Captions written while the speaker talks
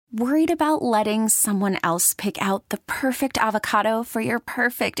Worried about letting someone else pick out the perfect avocado for your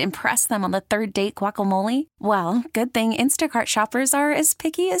perfect impress them on the third date guacamole? Well, good thing Instacart shoppers are as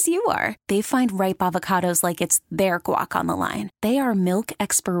picky as you are. They find ripe avocados like it's their guac on the line. They are milk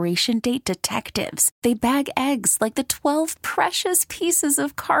expiration date detectives. They bag eggs like the 12 precious pieces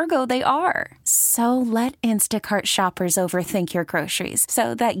of cargo they are. So let Instacart shoppers overthink your groceries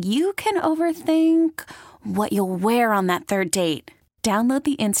so that you can overthink what you'll wear on that third date. Download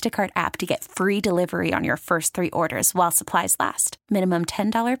the Instacart app to get free delivery on your first 3 orders while supplies last. Minimum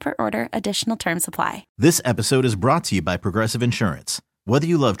 $10 per order. Additional terms apply. This episode is brought to you by Progressive Insurance. Whether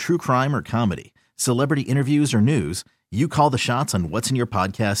you love true crime or comedy, celebrity interviews or news, you call the shots on what's in your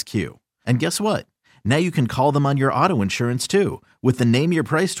podcast queue. And guess what? Now you can call them on your auto insurance too with the Name Your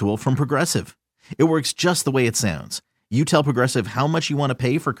Price tool from Progressive. It works just the way it sounds. You tell Progressive how much you want to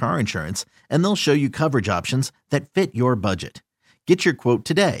pay for car insurance, and they'll show you coverage options that fit your budget. Get your quote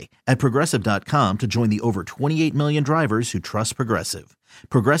today at Progressive.com to join the over 28 million drivers who trust Progressive.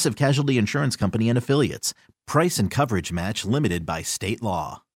 Progressive Casualty Insurance Company and Affiliates. Price and coverage match limited by state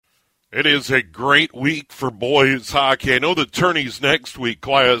law. It is a great week for boys hockey. I know the tourney's next week.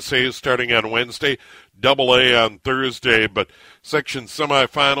 Class A is starting on Wednesday, Double A on Thursday, but section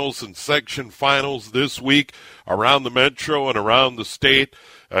semifinals and section finals this week around the metro and around the state.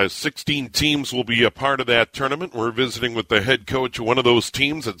 16 teams will be a part of that tournament. We're visiting with the head coach of one of those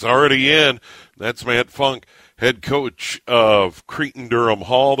teams that's already in. That's Matt Funk, head coach of Cretin-Derham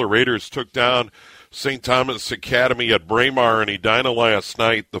Hall. The Raiders took down St. Thomas Academy at Braemar and Edina last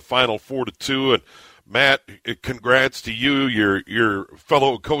night, the final 4-2. And Matt, congrats to you, your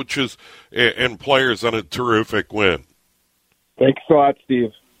fellow coaches and players on a terrific win. Thanks a lot,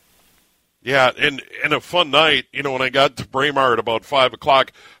 Steve. Yeah, and a fun night. You know, when I got to Braemar at about 5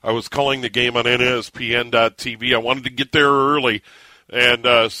 o'clock, I was calling the game on NSPN.TV. I wanted to get there early,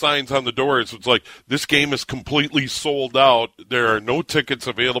 and signs on the doors. It's like, this game is completely sold out. There are no tickets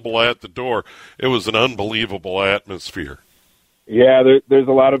available at the door. It was an unbelievable atmosphere. Yeah, there's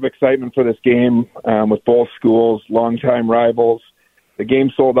a lot of excitement for this game with both schools, longtime rivals. The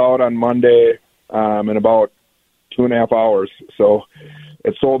game sold out on Monday in about 2.5 hours, so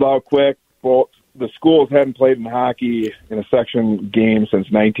it sold out quick. Well, the schools hadn't played in hockey in a section game since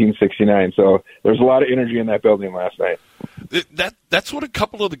 1969, so there's a lot of energy in that building last night. That's what a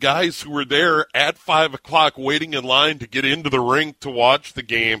couple of the guys who were there at 5 o'clock waiting in line to get into the rink to watch the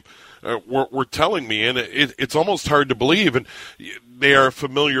game were telling me, and it's almost hard to believe. And they are a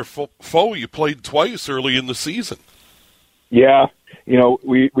familiar foe. You played twice early in the season. Yeah, you know,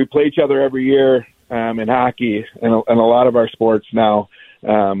 we play each other every year in hockey and a lot of our sports now.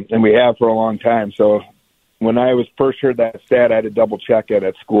 And we have for a long time. So when I was first heard that stat, I had to double check it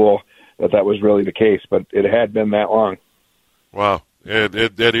at school that was really the case, but it had been that long. Wow.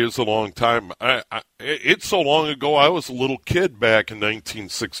 That is a long time. It's so long ago, I was a little kid back in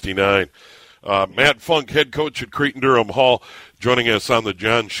 1969. Matt Funk, head coach at Cretin-Derham Hall, joining us on the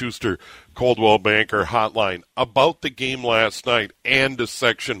John Schuster Coldwell Banker Hotline about the game last night and the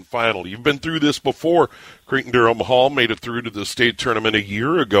section final. You've been through this before. Cretin-Derham Hall made it through to the state tournament a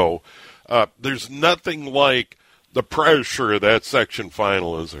year ago. There's nothing like the pressure of that section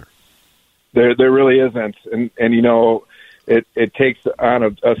final, is there? There really isn't. And you know, it takes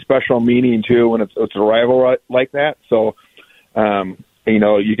on a special meaning, too, when it's a rival like that. So, you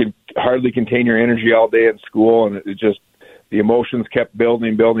know, you can hardly contain your energy all day in school, and it just, the emotions kept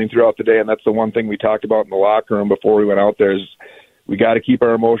building throughout the day, and that's the one thing we talked about in the locker room before we went out there is we got to keep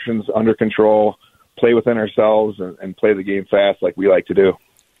our emotions under control, play within ourselves, and play the game fast like we like to do.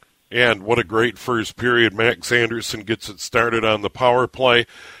 And what a great first period. Max Anderson gets it started on the power play,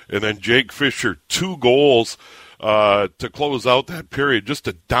 and then Jake Fisher, 2 goals to close out that period. Just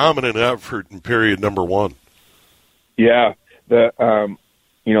a dominant effort in period number 1. Yeah,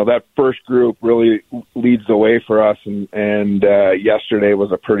 you know, that first group really leads the way for us, and yesterday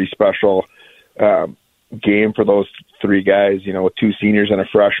was a pretty special game for those 3 guys, you know, with 2 seniors and a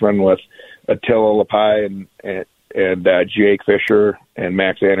freshman, with Attila Lepai and Jake Fisher and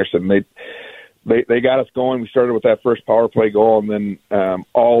Max Anderson. They got us going. We started with that first power play goal, and then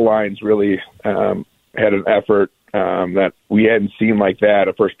all lines really had an effort that we hadn't seen like that,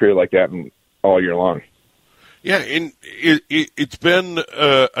 a first period like that, all year long. Yeah, and it's been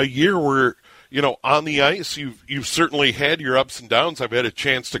a year where, you know, on the ice, you've certainly had your ups and downs. I've had a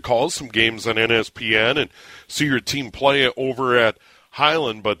chance to call some games on NSPN and see your team play over at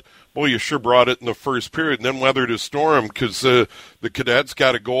Highland, but boy, you sure brought it in the first period and then weathered a storm because the Cadets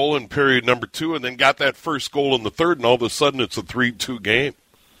got a goal in period number 2 and then got that first goal in the third, and all of a sudden it's a 3-2 game.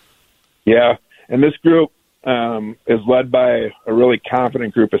 Yeah, and this group, is led by a really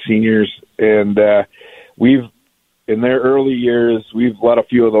confident group of seniors, and in their early years, we've let a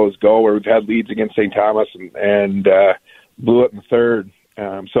few of those go where we've had leads against St. Thomas and blew it in the third.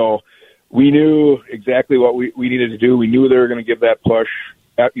 So we knew exactly what we needed to do. We knew they were going to give that push.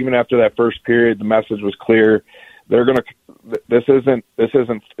 Even after that first period, the message was clear. This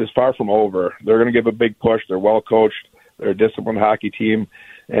is far from over. They're going to give a big push. They're well coached. They're a disciplined hockey team.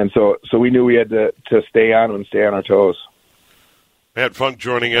 And so we knew we had to stay on and stay on our toes. Matt Funk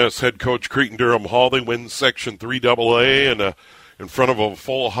joining us, head coach Cretin-Derham Hall. They win Section 3AA and in front of a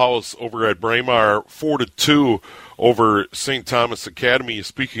full house over at Braemar, 4-2 over St. Thomas Academy.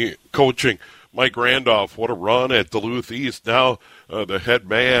 Speaking of coaching, Mike Randolph, what a run at Duluth East. Now the head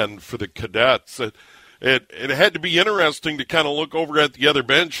man for the Cadets. It had to be interesting to kind of look over at the other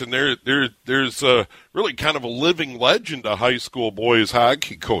bench, and there's really kind of a living legend of high school boys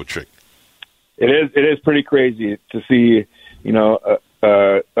hockey coaching. It is pretty crazy to see,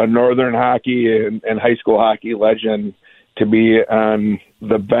 a Northern hockey and high school hockey legend to be on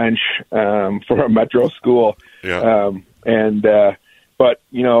the bench for a Metro school. Yeah. But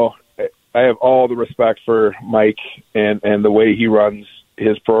I have all the respect for Mike and the way he runs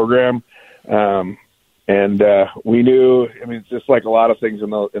his program. And we knew, it's just like a lot of things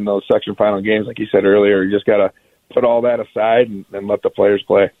in those section final games, like you said earlier, you just got to put all that aside and let the players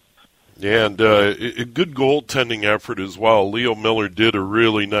play. Yeah, and a good goaltending effort as well. Leo Miller did a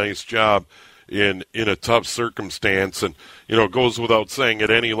really nice job in a tough circumstance. And, it goes without saying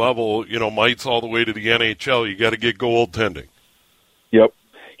at any level, Mike's all the way to the NHL. You got to get goaltending. Yep.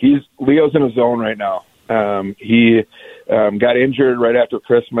 Leo's in a zone right now. He got injured right after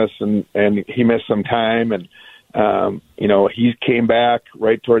Christmas and he missed some time. And, he came back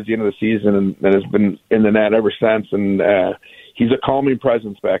right towards the end of the season and has been in the net ever since. And he's a calming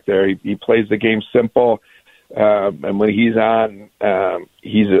presence back there. He plays the game simple. And when he's on,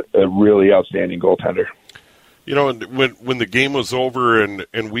 he's a really outstanding goaltender. When the game was over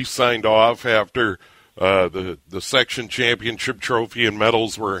and we signed off after the section championship trophy and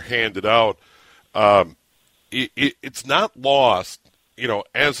medals were handed out, it's not lost,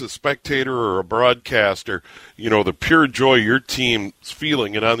 as a spectator or a broadcaster, the pure joy your team's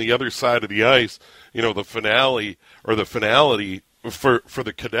feeling. And on the other side of the ice, the finale or the finality for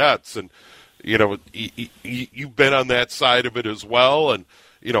the Cadets. And, you've been on that side of it as well. And,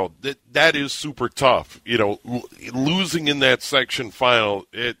 that is super tough. Losing in that section final,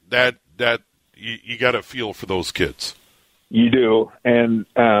 you got to feel for those kids. You do, and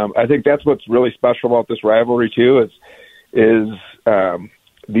I think that's what's really special about this rivalry too. Is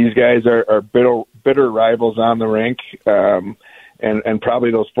these guys are bitter rivals on the rink, and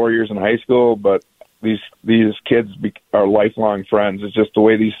probably those 4 years in high school. But these kids are lifelong friends. It's just the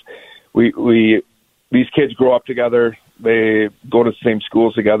way these kids grow up together. They go to the same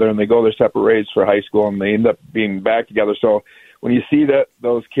schools together, and they go their separate ways for high school, and they end up being back together. So when you see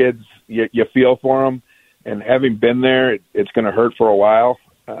those kids, you feel for them. And having been there, it's going to hurt for a while,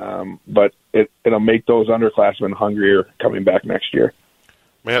 but it'll make those underclassmen hungrier coming back next year.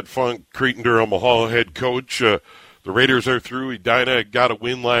 Matt Funk, Cretin-Derham Hall head coach. The Raiders are through. Edina got a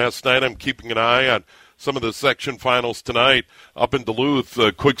win last night. I'm keeping an eye on some of the section finals tonight up in Duluth.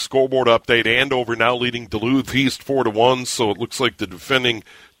 A quick scoreboard update. Andover now leading Duluth East 4-1, so it looks like the defending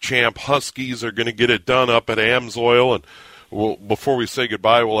champ Huskies are going to get it done up at Amsoil. And before we say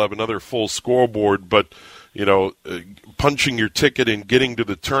goodbye, we'll have another full scoreboard. But, punching your ticket and getting to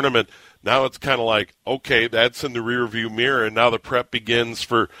the tournament, now it's kind of like, okay, that's in the rearview mirror, and now the prep begins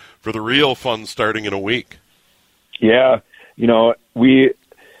for the real fun starting in a week. Yeah, we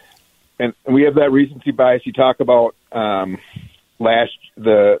have that recency bias. You talk about that last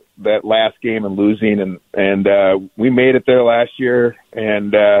game and losing, and we made it there last year,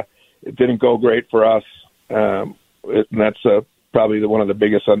 and it didn't go great for us. And that's probably one of the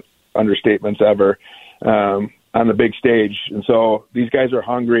biggest understatements ever on the big stage. And so these guys are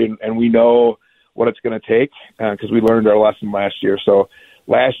hungry, and we know what it's going to take because we learned our lesson last year. So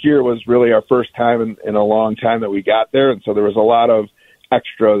last year was really our first time in a long time that we got there, and so there was a lot of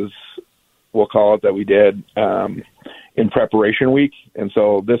extras, we'll call it, that we did in preparation week. And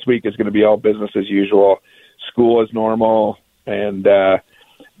so this week is going to be all business as usual, school as normal, and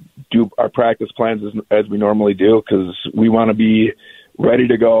do our practice plans as we normally do because we want to be ready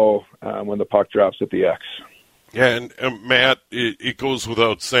to go when the puck drops at the X. Yeah, and Matt, it goes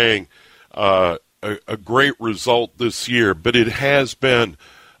without saying, a great result this year, but it has been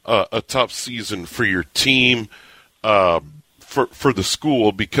a tough season for your team, for the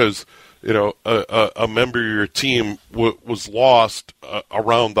school because, a member of your team was lost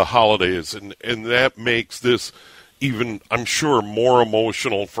around the holidays, and that makes this even, I'm sure, more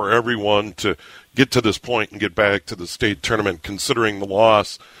emotional for everyone to get to this point and get back to the state tournament, considering the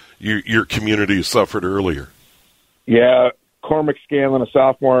loss your community suffered earlier. Yeah, Cormac Scanlon, a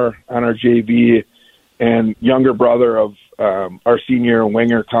sophomore on our JV, and younger brother of our senior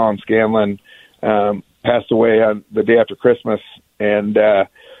winger, Colin Scanlon, passed away on the day after Christmas. And,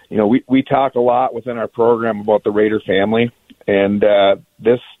 we talk a lot within our program about the Raider family, and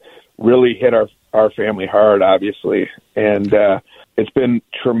this really hit our family hard, obviously. And it's been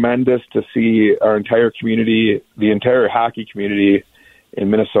tremendous to see our entire community, the entire hockey community in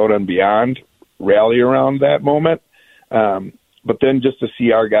Minnesota and beyond, rally around that moment. But then just to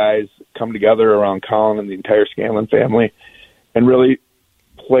see our guys come together around Colin and the entire Scanlon family and really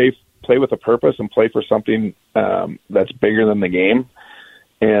play with a purpose and play for something that's bigger than the game.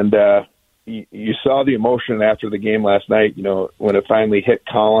 And you saw the emotion after the game last night, when it finally hit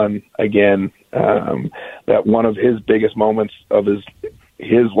Colin again, that one of his biggest moments of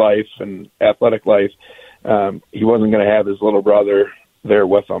his life and athletic life, he wasn't going to have his little brother there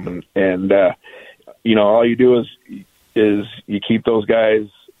with him. And all you do is you keep those guys,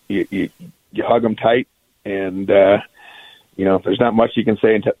 you hug them tight, and there's not much you can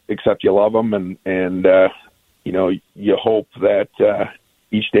say except you love them, and you hope that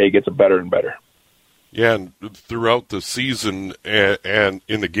each day gets better and better. Yeah, and throughout the season and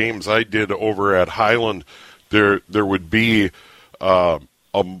in the games I did over at Highland, there would be a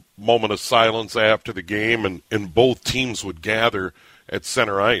moment of silence after the game, and both teams would gather at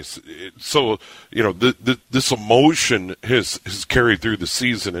center ice. So, this emotion has carried through the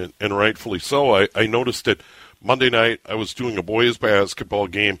season, and rightfully so. I noticed it Monday night. I was doing a boys basketball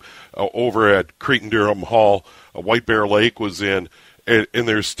game over at Creighton-Durham Hall. White Bear Lake was in, and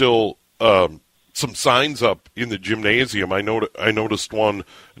there's still some signs up in the gymnasium. I noticed one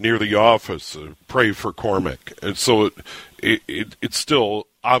near the office, pray for Cormac. And so it's still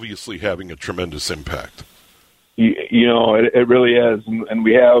obviously having a tremendous impact. It really is. And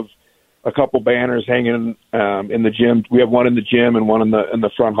we have a couple banners hanging in the gym. We have one in the gym and one in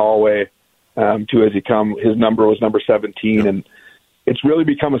the front hallway too as he come. His number was number 17. Yep. And it's really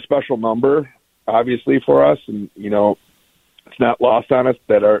become a special number, obviously, for us. And, it's not lost on us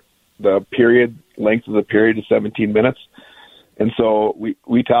that the length of the period is 17 minutes. And so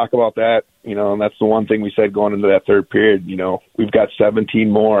we talk about that, and that's the one thing we said going into that third period. We've got 17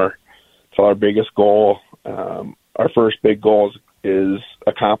 more till our biggest goal. Our first big goal is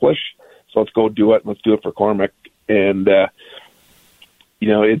accomplished. So let's go do it. Let's do it for Cormac. And,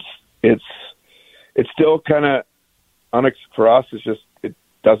 it's still kind of for us. It's just, it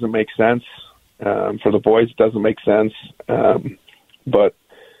doesn't make sense. For the boys, it doesn't make sense. But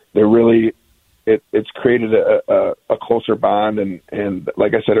they're really, it's created a closer bond and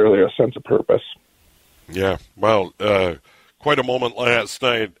like I said earlier, a sense of purpose. Yeah. Well, quite a moment last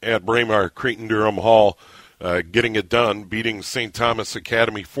night at Braemar Creighton-Durham Hall, getting it done, beating St. Thomas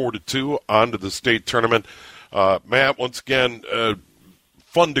Academy 4-2 on to the state tournament. Matt, once again,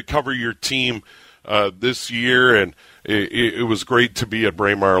 fun to cover your team this year, and it was great to be at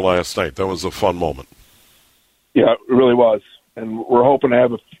Braemar last night. That was a fun moment. Yeah, it really was. And we're hoping to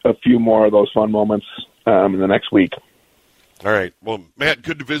have a few more of those fun moments in the next week. All right. Well, Matt,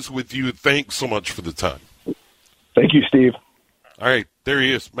 good to visit with you. Thanks so much for the time. Thank you, Steve. All right. There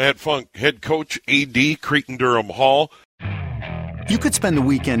he is, Matt Funk, head coach, AD, Creighton-Durham Hall. You could spend the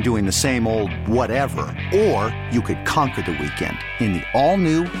weekend doing the same old whatever, or you could conquer the weekend in the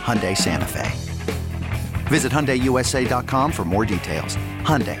all-new Hyundai Santa Fe. Visit HyundaiUSA.com for more details.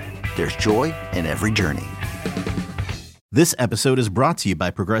 Hyundai, there's joy in every journey. This episode is brought to you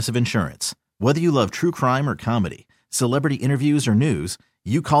by Progressive Insurance. Whether you love true crime or comedy, celebrity interviews or news,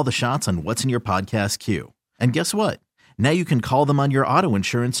 you call the shots on what's in your podcast queue. And guess what? Now you can call them on your auto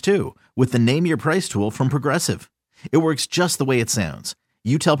insurance too with the Name Your Price tool from Progressive. It works just the way it sounds.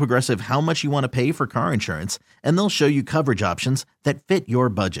 You tell Progressive how much you want to pay for car insurance, and they'll show you coverage options that fit your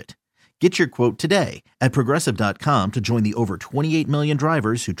budget. Get your quote today at Progressive.com to join the over 28 million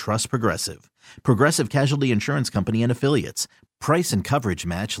drivers who trust Progressive. Progressive Casualty Insurance Company and Affiliates. Price and coverage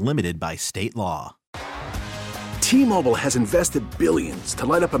match limited by state law. T-Mobile has invested billions to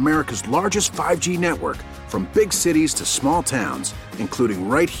light up America's largest 5G network, from big cities to small towns, including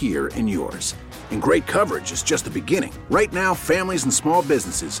right here in yours. And great coverage is just the beginning. Right now, families and small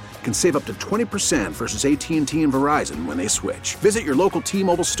businesses can save up to 20% versus AT&T and Verizon when they switch. Visit your local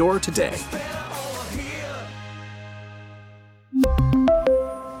T-Mobile store today.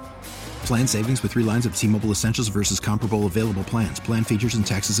 Plan savings with 3 lines of T-Mobile Essentials versus comparable available plans. Plan features and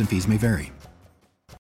taxes and fees may vary.